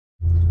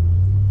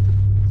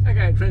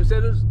G'day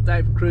trendsetters,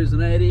 Dave from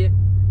Cruising Out here,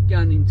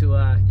 going into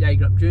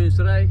Yeagearup dunes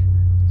today.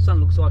 Sun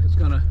looks like it's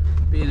going to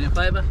be in our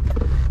favour.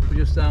 We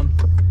just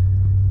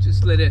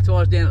let our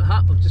tyres down at the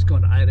hut. I've just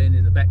gone to 18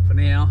 in the back for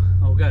now.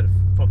 I'll go to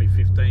probably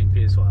 15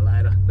 PSI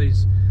later.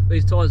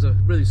 These tyres are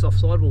really soft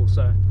sidewalls,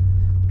 so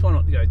try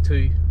not to go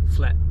too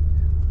flat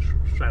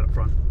straight up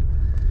front.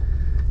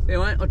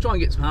 Anyway, I'll try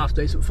and get some half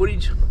decent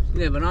footage.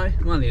 You never know,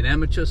 I'm only an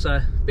amateur,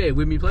 so bear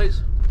with me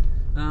please.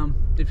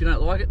 If you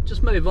don't like it,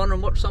 just move on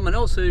and watch someone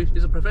else who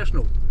is a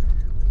professional.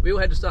 We all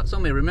had to start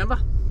somewhere, remember?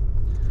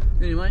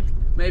 Anyway,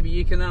 maybe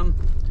you can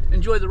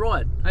enjoy the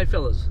ride. Hey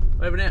fellas,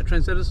 over and out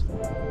trendsetters.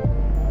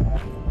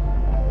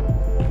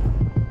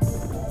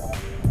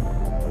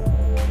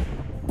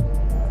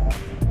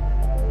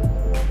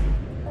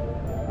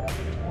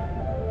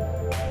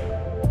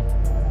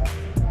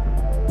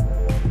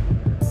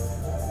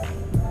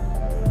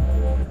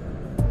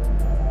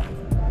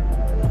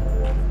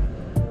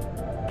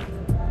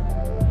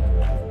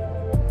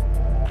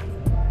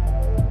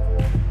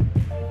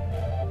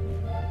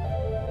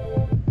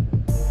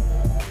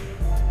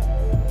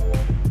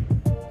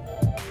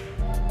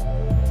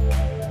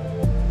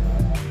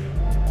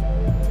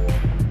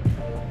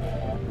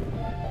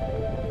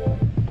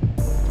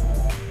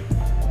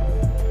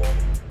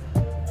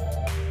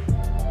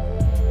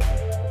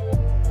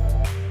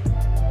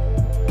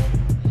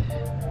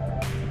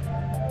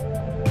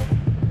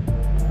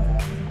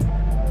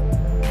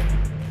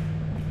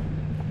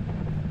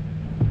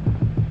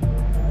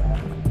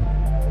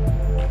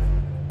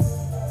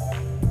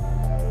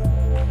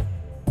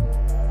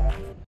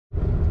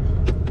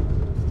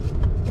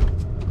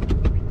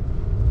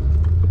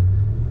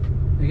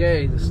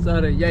 Okay, the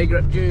start of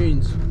Yeagearup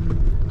dunes.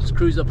 Just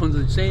cruise up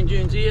onto the sand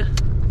dunes here.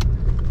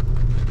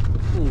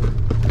 Ooh,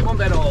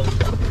 wombat holes.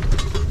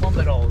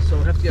 Wombat holes, so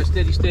we'll have to go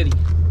steady, steady.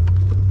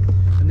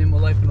 And then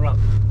we'll open her up.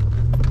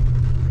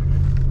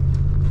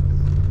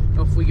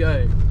 Off we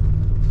go.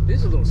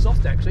 This is a little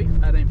soft actually,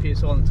 18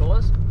 PSI on the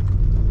tyres.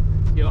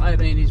 Yeah,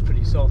 18 is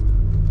pretty soft.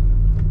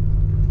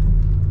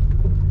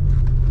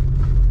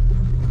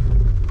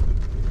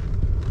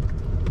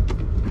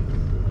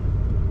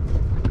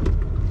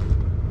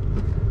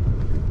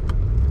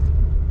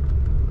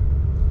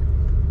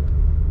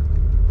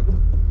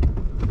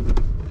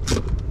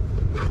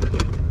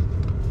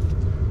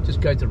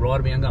 Go to right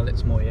of me, I'm going to let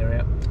some more air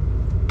out.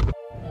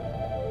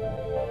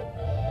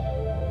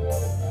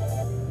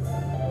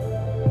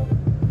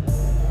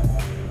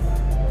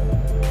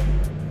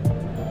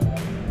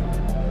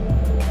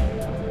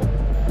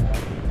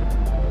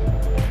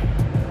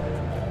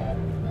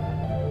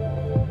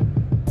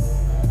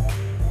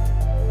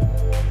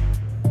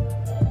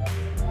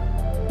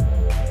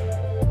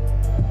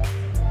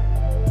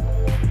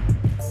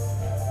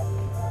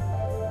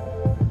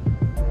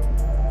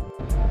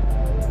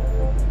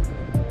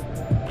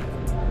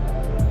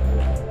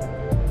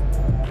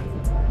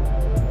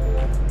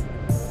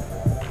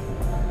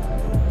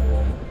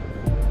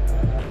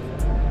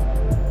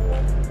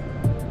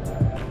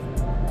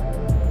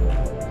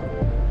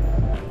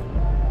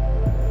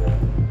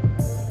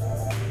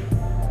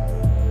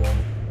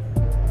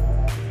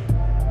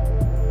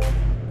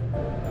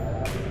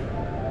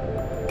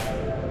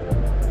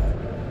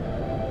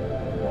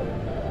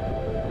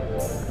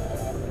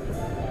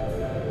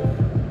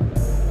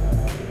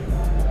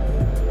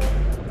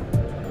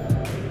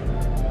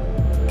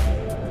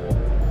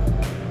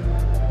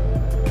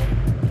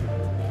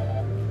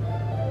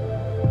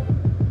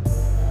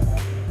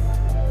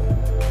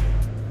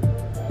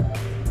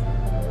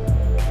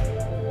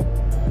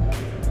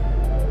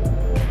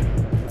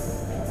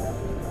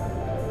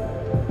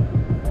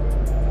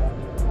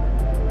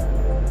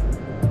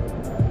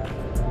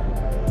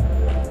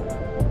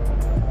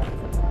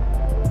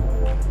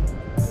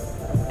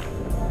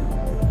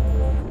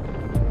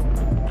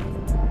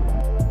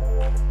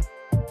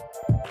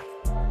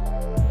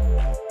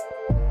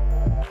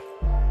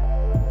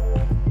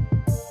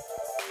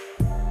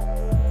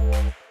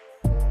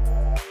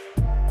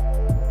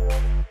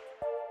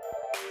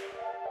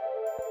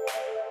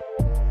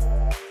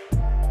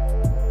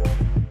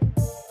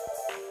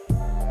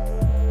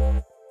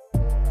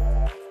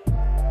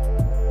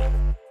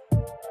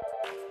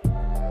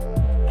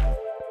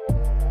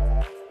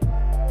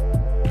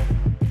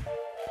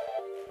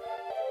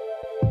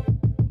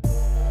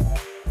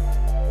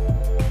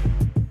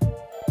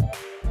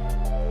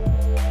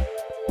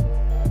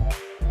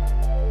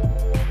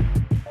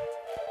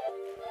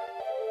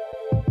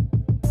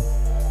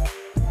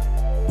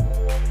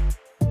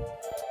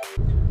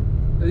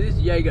 This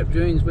is Yeagearup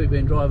dunes. We've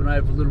been driving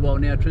over for a little while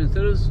now,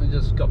 trendsetters. I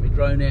just got my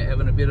drone out,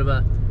 having a bit of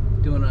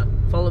doing a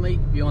follow me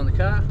behind the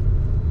car.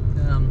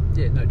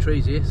 Yeah, no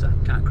trees here, so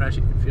can't crash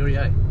it in fury,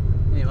 eh?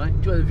 Anyway,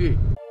 enjoy the view.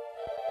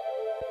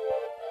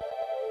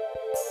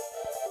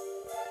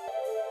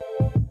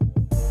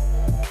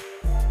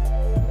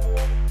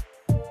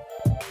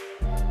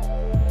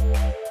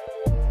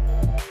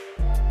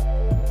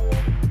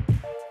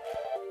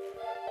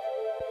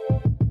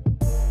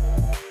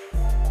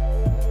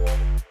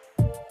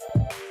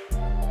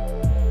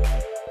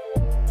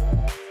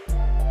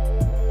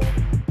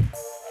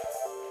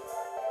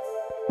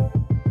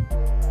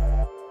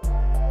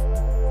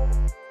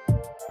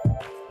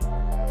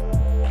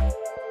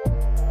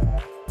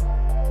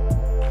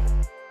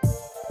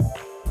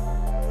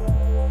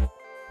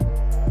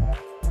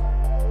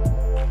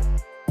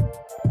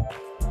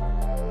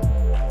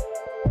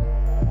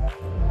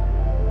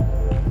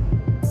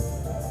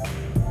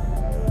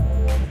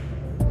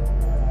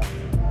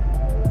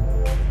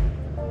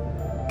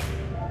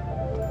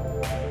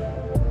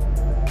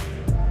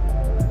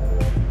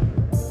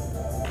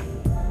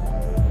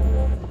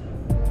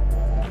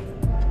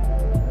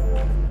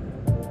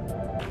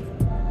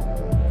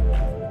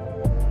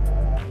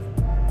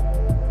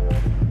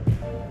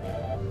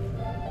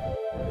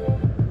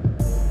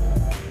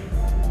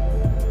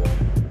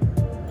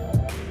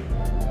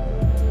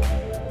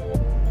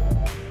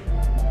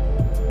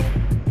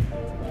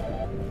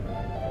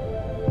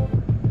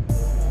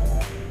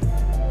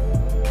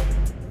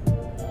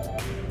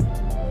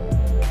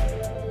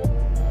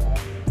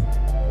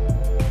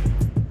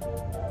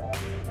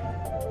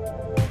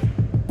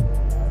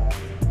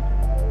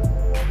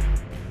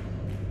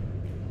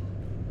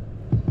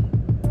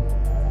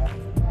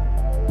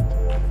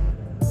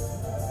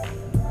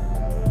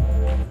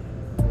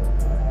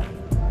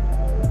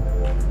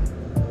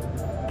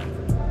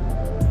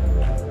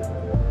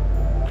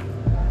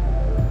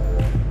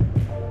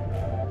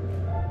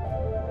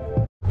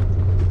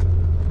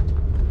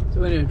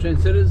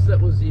 trendsetters,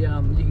 that was the you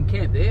can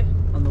camp there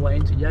on the way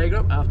into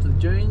Yeagearup after the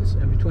dunes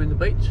and between the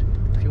beach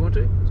if you want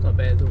to. It's not a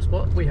bad little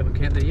spot. We haven't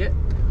camped there yet.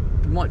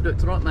 We might do it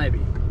tonight maybe.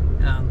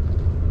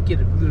 Get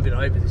a little bit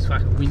over this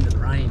fucking wind and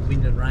rain,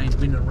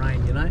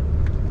 you know.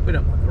 We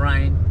don't want the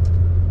rain.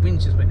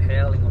 Wind's just been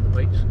howling on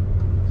the beach.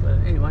 So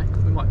anyway,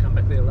 we might come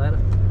back there later.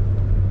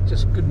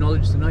 Just good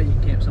knowledge to know you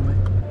can camp somewhere.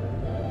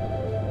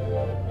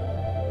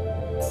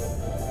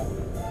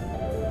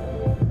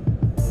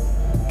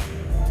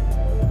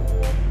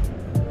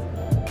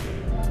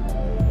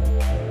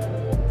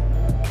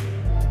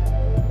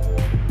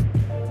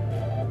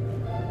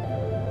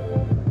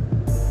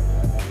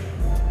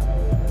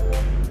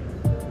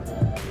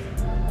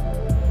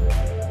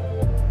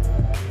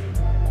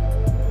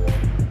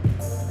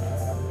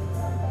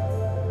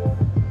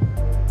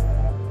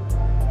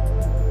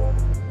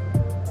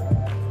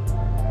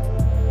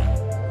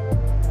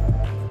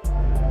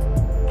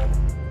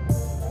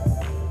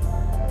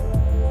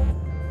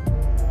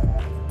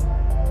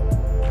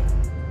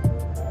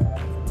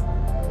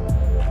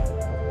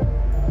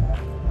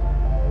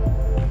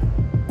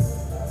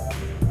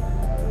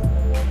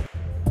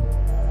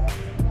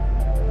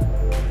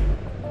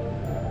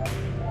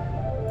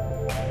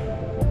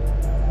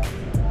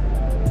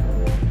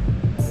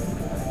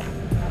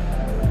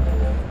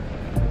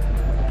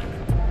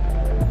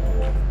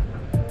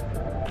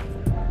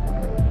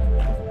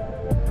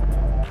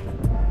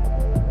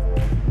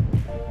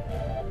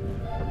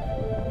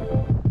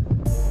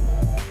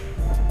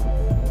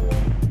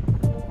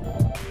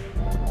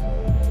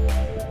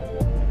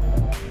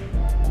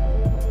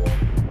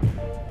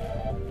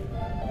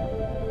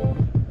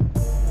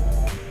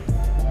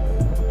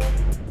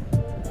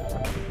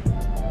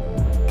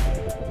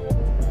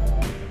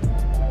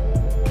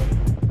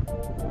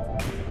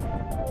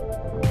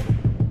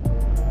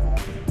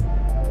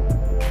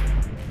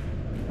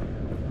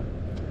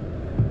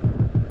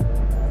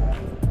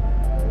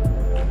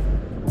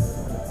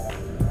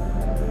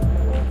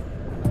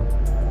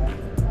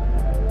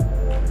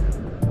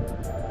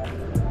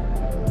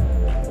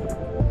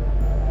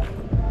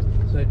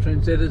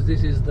 Trendsetters,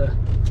 this is the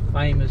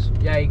famous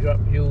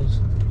Yeagearup Hills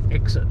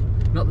exit,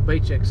 not the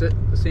beach exit,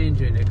 the sand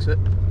dune exit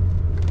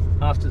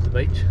after the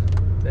beach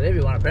that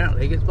everyone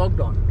apparently gets bogged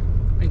on,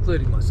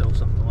 including myself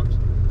sometimes.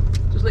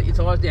 Just let your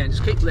tyres down,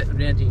 just keep letting them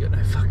down till you got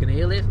no fucking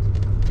air left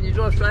and you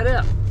drive straight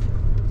out.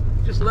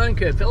 Just a learning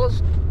curve,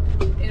 fellas.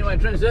 Anyway,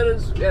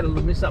 trendsetters, we had a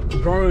little miss up the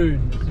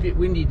drone. It's a bit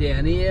windy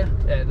down here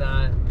at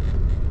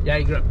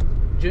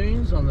Yeagearup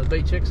dunes on the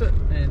beach exit,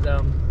 and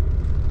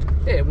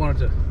yeah, wanted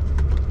to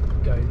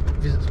go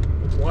visit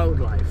some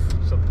wildlife,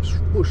 some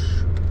bush.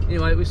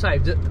 Anyway, we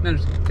saved it,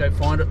 managed to go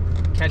find it,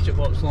 catch it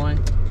while it's flying,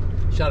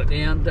 shut it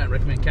down. Don't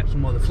recommend catching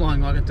them while they're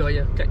flying, I can tell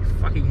you. Cut your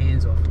fucking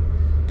hands off.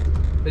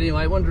 But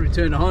anyway, I wanted to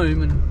return to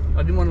home and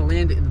I didn't want to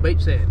land it in the beach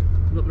sand.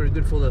 Not very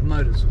good for the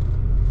motors.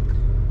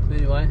 So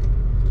anyway,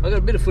 I got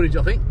a bit of footage,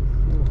 I think.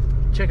 We'll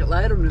check it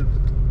later, and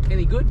if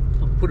any good,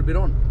 I'll put a bit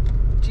on.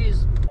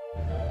 Cheers.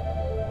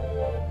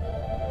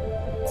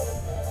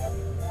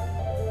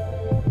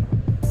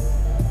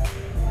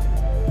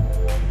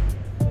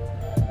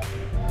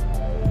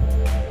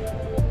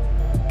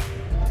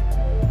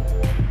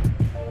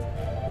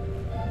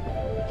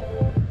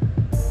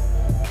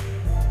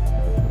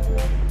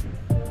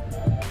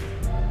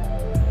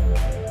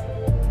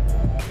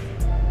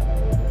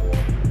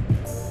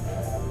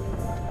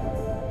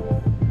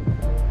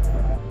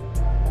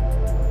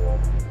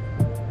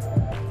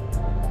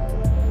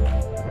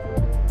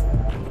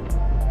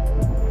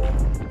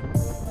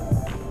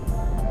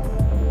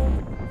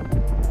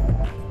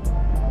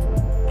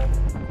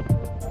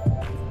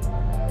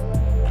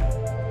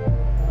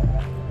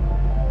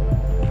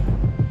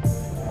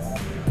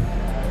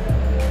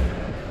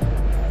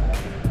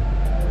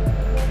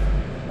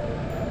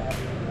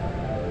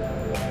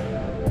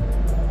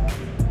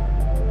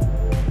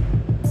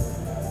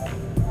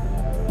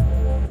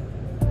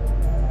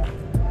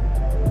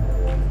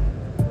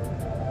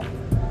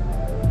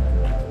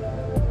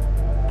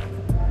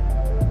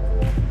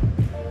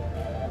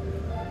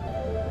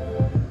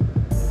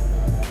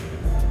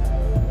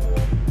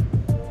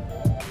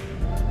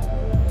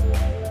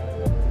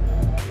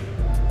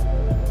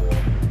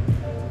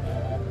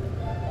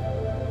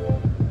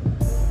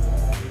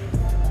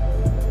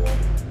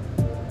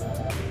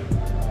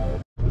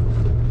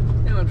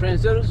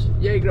 Trendsetters,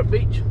 Yeagearup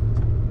Beach.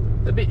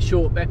 A bit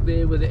short back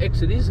there where the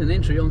exit is and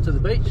entry onto the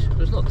beach,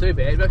 but it's not too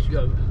bad. We've actually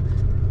got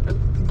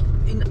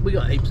we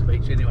got heaps of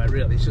beach anyway,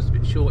 really. It's just a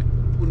bit short.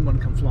 Wouldn't want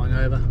to come flying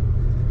over.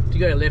 If you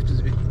go left,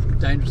 it's a bit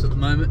dangerous at the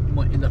moment. You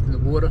might end up in the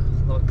water,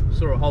 like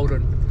sort of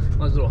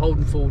those little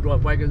Holden four-wheel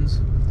drive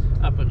wagons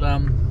up at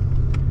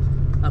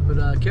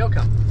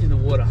Calcup in the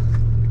water.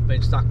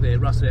 Been stuck there,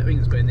 rusted out. I think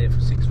it's been there for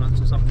 6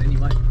 months or something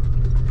anyway.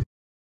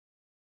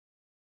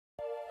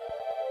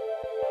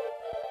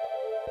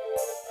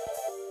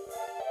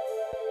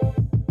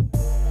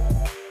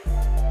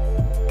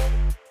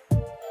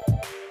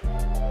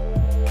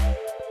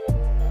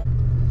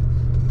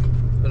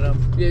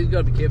 Yeah, you've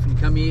got to be careful when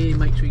you come here.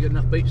 Make sure you got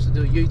enough beach to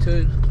do a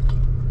U-turn.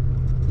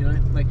 you know,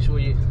 make sure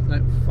you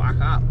don't fuck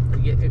up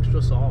and get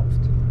extra soft.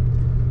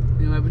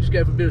 Anyway, we'll just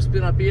go for a bit of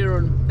spin up here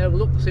and have a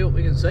look, see what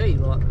we can see.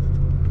 Like,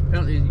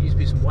 apparently there used to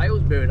be some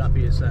whales buried up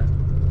here, so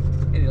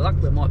any luck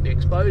they might be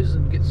exposed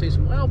and get to see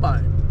some whale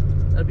bone.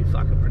 That'd be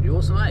fucking pretty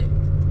awesome, eh?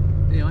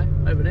 Anyway,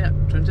 over and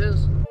out,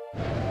 Trenters.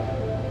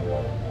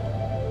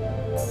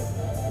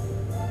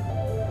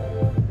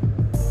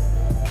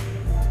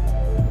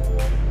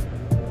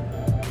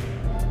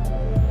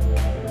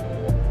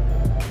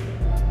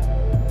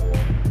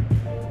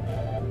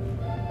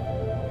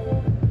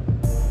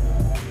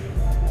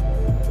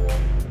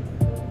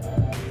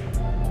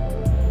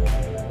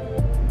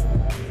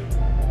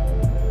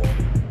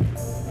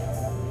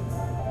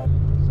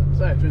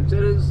 So,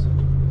 Trendsetters,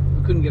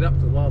 we couldn't get up to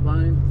the wild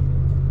bone.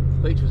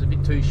 The beach was a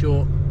bit too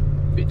short,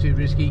 a bit too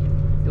risky.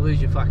 You'll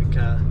lose your fucking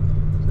car.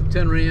 So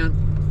turn around,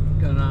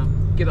 gonna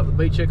get up the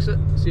beach exit,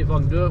 see if I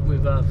can do it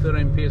with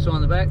 13 psi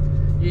on the back.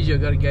 Usually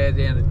I've got to go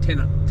down to 10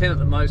 at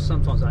the most,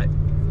 sometimes 8.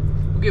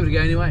 We'll give it a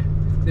go anyway.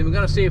 Then we're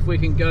going to see if we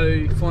can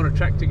go find a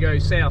track to go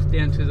south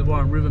down to the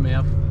Warren River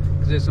mouth,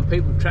 because there's some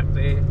people trapped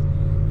there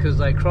because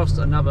they crossed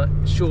another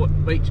short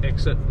beach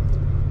exit.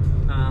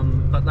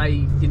 But they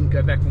didn't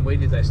go back when we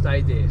did, they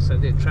stayed there, so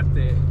they're trapped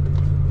there.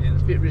 And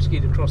it's a bit risky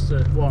to cross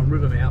the Warren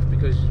River mouth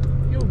because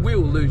you will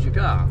lose your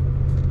car.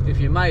 If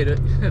you made it,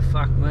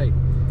 fuck me.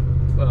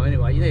 Well,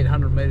 anyway, you need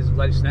 100 metres of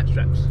bloody snap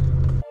straps.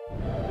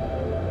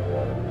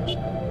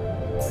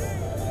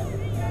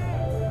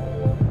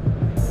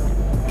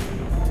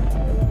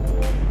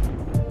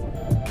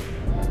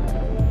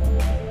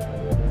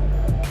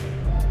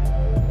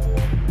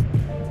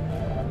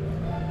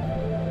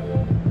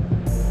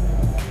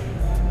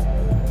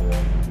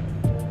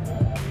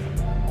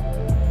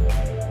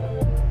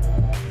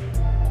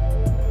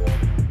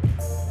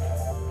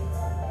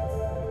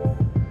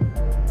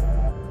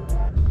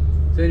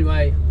 So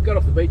anyway, got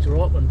off the beach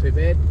alright, wasn't too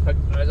bad.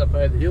 Poked the nose up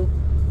over the hill.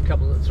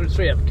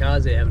 Three other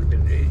cars there having a bit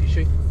of an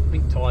issue. I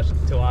think tyres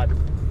too hard.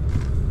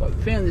 But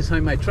we found this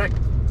homemade track.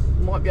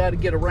 Might be able to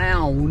get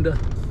around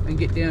and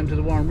get down to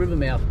the Warren River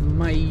mouth,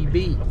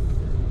 maybe.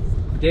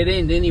 Dead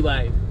end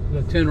anyway.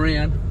 We've got to turn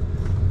around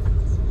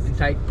and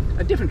take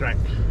a different track.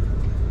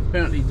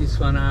 Apparently this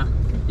one,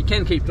 you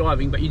can keep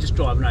driving, but you're just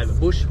driving over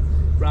bush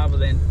rather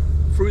than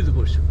through the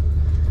bush.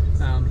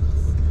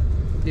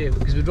 Yeah,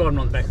 because we're driving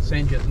on the back of the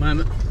sand at the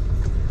moment,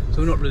 so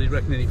we're not really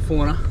wrecking any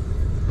fauna.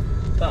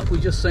 But we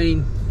just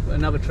seen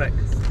another track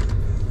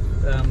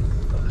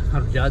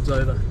 100 yards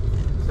over,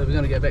 so we're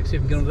going to go back see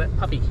if we can get onto that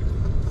puppy.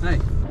 Hey.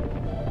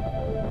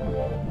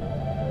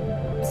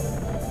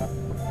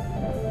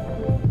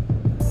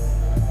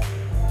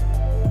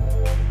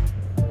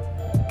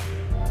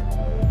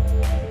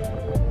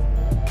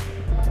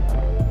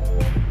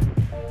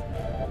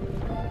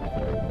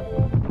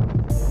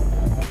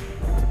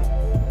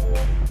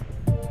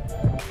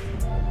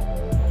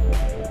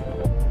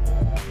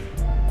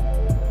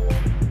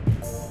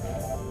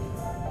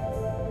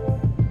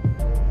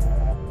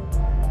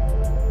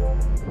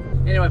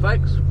 Anyway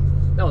folks,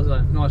 that was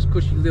a nice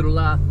cushy little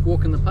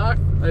walk in the park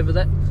over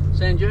that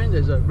sand dune.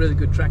 There's a really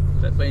good track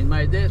that's been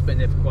made there. It's been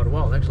there for quite a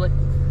while actually.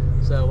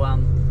 So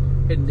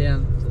heading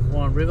down to the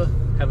Warren River,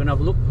 have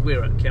another look.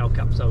 We're at Cow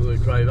Cup, so we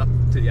drove up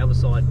to the other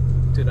side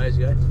 2 days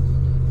ago.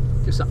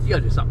 Just something, you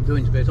gotta do something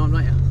doing spare time,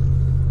 don't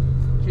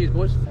you? Cheers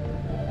boys.